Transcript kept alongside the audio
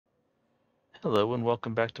Hello and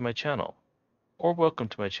welcome back to my channel, or welcome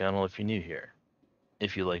to my channel if you're new here.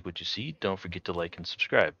 If you like what you see, don't forget to like and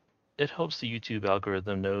subscribe. It helps the YouTube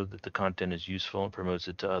algorithm know that the content is useful and promotes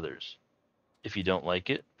it to others. If you don't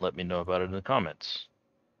like it, let me know about it in the comments.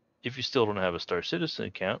 If you still don't have a Star Citizen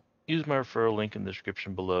account, use my referral link in the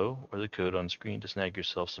description below or the code on screen to snag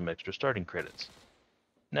yourself some extra starting credits.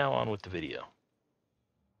 Now on with the video.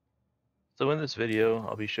 So in this video,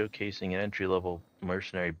 I'll be showcasing an entry-level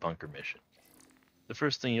mercenary bunker mission. The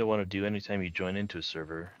first thing you'll want to do anytime you join into a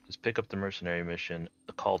server is pick up the mercenary mission,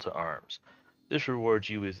 A Call to Arms. This rewards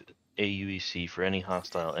you with AUEC for any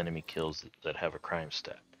hostile enemy kills that have a crime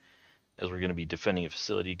stat. As we're going to be defending a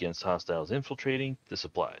facility against hostiles infiltrating, this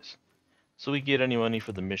applies. So we get any money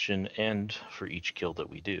for the mission and for each kill that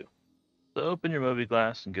we do. So open your Moby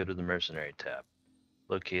Glass and go to the Mercenary tab.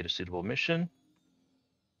 Locate a suitable mission.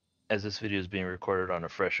 As this video is being recorded on a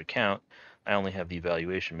fresh account, I only have the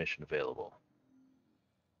evaluation mission available.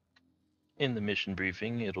 In the mission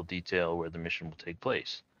briefing, it'll detail where the mission will take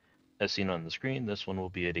place. As seen on the screen, this one will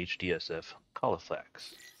be at HDSF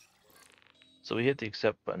Califax. So we hit the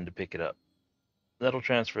Accept button to pick it up. That'll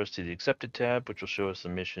transfer us to the Accepted tab, which will show us the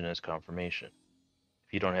mission as confirmation.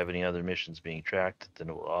 If you don't have any other missions being tracked, then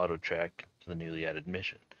it will auto-track the newly added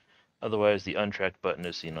mission. Otherwise, the Untracked button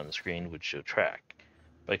as seen on the screen would show Track.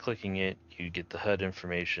 By clicking it, you get the HUD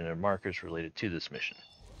information and markers related to this mission.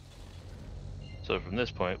 So from this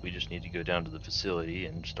point, we just need to go down to the facility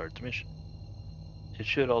and start the mission. It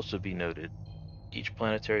should also be noted, each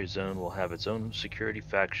planetary zone will have its own security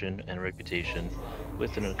faction and reputation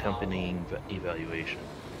with an accompanying evaluation.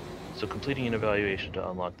 So completing an evaluation to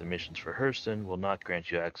unlock the missions for Hurston will not grant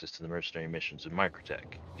you access to the mercenary missions in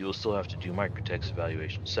Microtech. You will still have to do Microtech's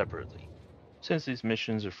evaluation separately. Since these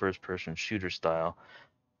missions are first-person shooter style,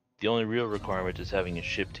 the only real requirement is having a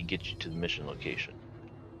ship to get you to the mission location.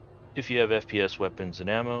 If you have FPS weapons and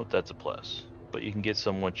ammo, that's a plus, but you can get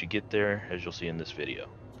some once you get there, as you'll see in this video.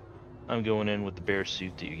 I'm going in with the bear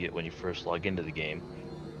suit that you get when you first log into the game.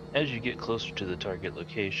 As you get closer to the target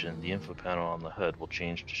location, the info panel on the HUD will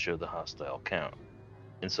change to show the hostile count.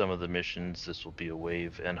 In some of the missions, this will be a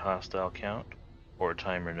wave and hostile count, or a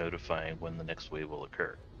timer notifying when the next wave will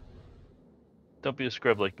occur. Don't be a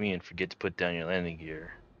scrub like me and forget to put down your landing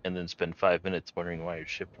gear, and then spend 5 minutes wondering why your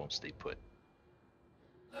ship won't stay put.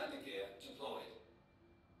 Landing gear deployed.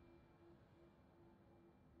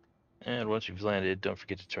 And once you've landed, don't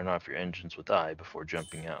forget to turn off your engines with I before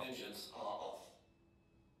jumping out. Engines are off.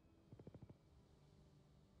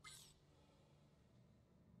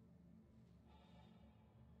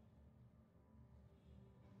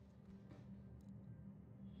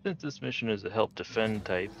 Since this mission is a help defend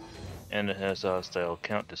type, and it has a hostile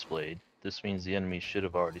count displayed, this means the enemies should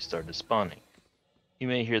have already started spawning. You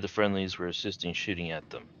may hear the friendlies were assisting shooting at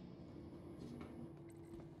them.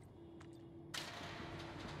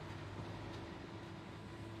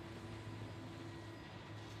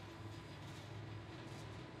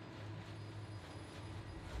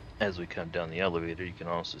 As we come down the elevator, you can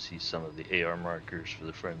also see some of the AR markers for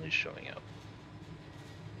the friendlies showing up.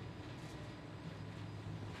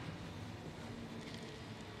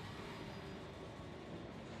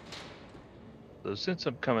 So since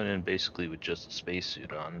I'm coming in basically with just a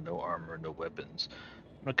spacesuit on, no armor, no weapons,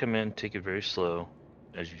 I'm going to come in, take it very slow,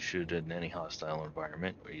 as you should in any hostile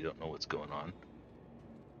environment where you don't know what's going on.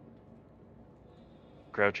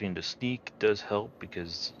 Crouching to sneak does help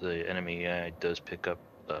because the enemy AI does pick up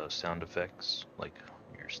sound effects like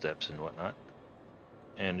your steps and whatnot.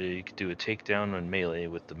 And you can do a takedown on melee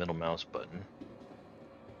with the middle mouse button.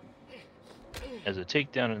 As a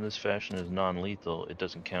takedown in this fashion is non-lethal, it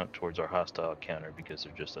doesn't count towards our hostile counter because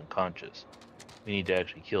they're just unconscious. We need to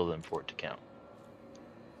actually kill them for it to count.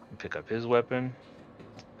 We'll pick up his weapon,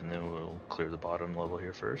 and then we'll clear the bottom level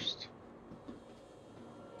here first.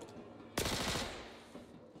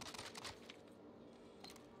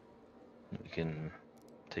 We can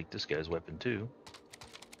take this guy's weapon too,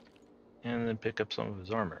 and then pick up some of his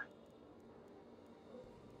armor.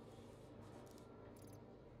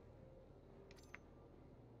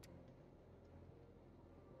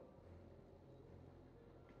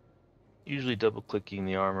 Usually double clicking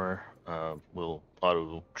the armor will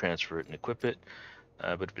auto transfer it and equip it,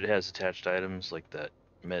 but if it has attached items like that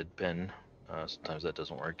med pen, sometimes that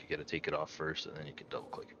doesn't work. You gotta take it off first and then you can double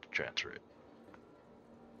click it to transfer it.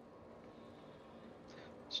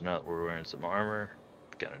 So now that we're wearing some armor,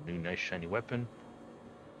 got a new nice shiny weapon,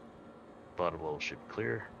 bottom level should be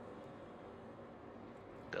clear.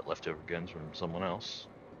 Got leftover guns from someone else.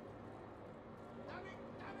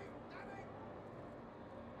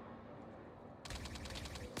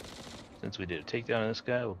 Since we did a takedown on this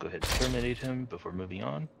guy, we'll go ahead and terminate him before moving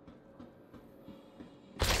on.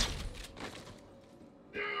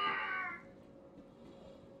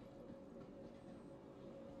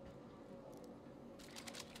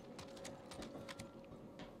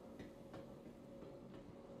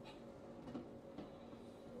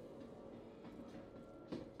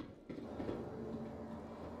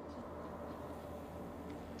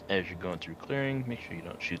 As you're going through clearing, make sure you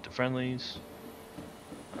don't shoot the friendlies.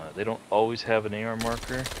 They don't always have an AR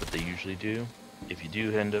marker, but they usually do. If you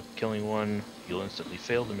do end up killing one, you'll instantly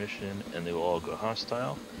fail the mission and they will all go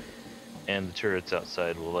hostile. And the turrets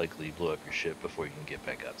outside will likely blow up your ship before you can get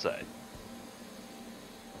back outside.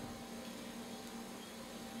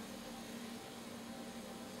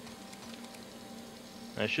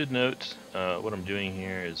 I should note, what I'm doing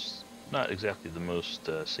here is not exactly the most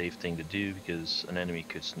safe thing to do because an enemy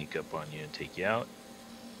could sneak up on you and take you out.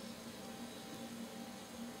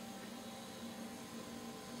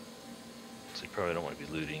 So you probably don't want to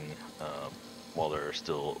be looting while there are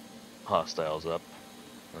still hostiles up,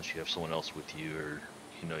 unless you have someone else with you or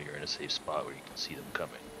you know you're in a safe spot where you can see them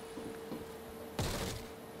coming.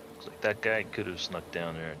 Looks like that guy could have snuck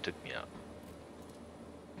down there and took me out.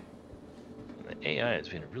 And the AI is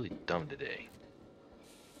being really dumb today.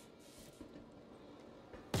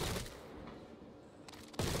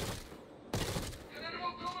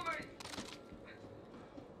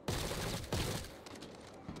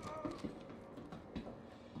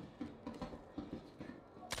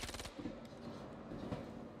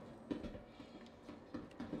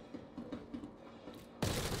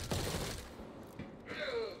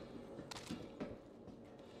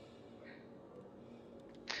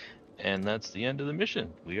 And that's the end of the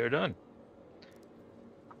mission. We are done.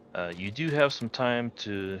 You do have some time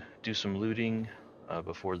to do some looting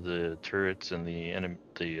before the turrets and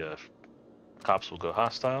the cops will go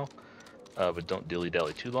hostile, but don't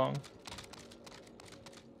dilly-dally too long.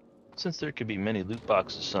 Since there could be many loot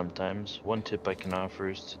boxes sometimes, one tip I can offer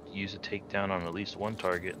is to use a takedown on at least one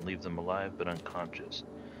target and leave them alive but unconscious.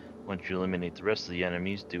 Once you eliminate the rest of the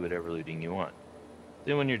enemies, do whatever looting you want.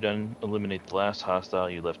 Then when you're done, eliminate the last hostile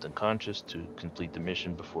you left unconscious to complete the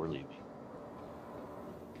mission before leaving.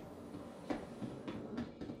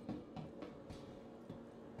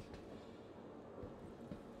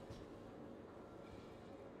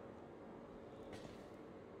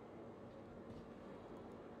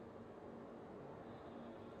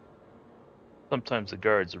 Sometimes the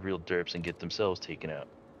guards are real derps and get themselves taken out.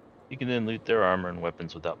 You can then loot their armor and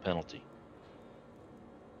weapons without penalty.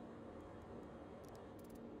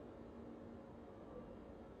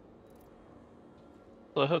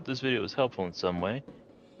 So I hope this video was helpful in some way.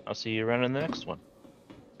 I'll see you around in the next one.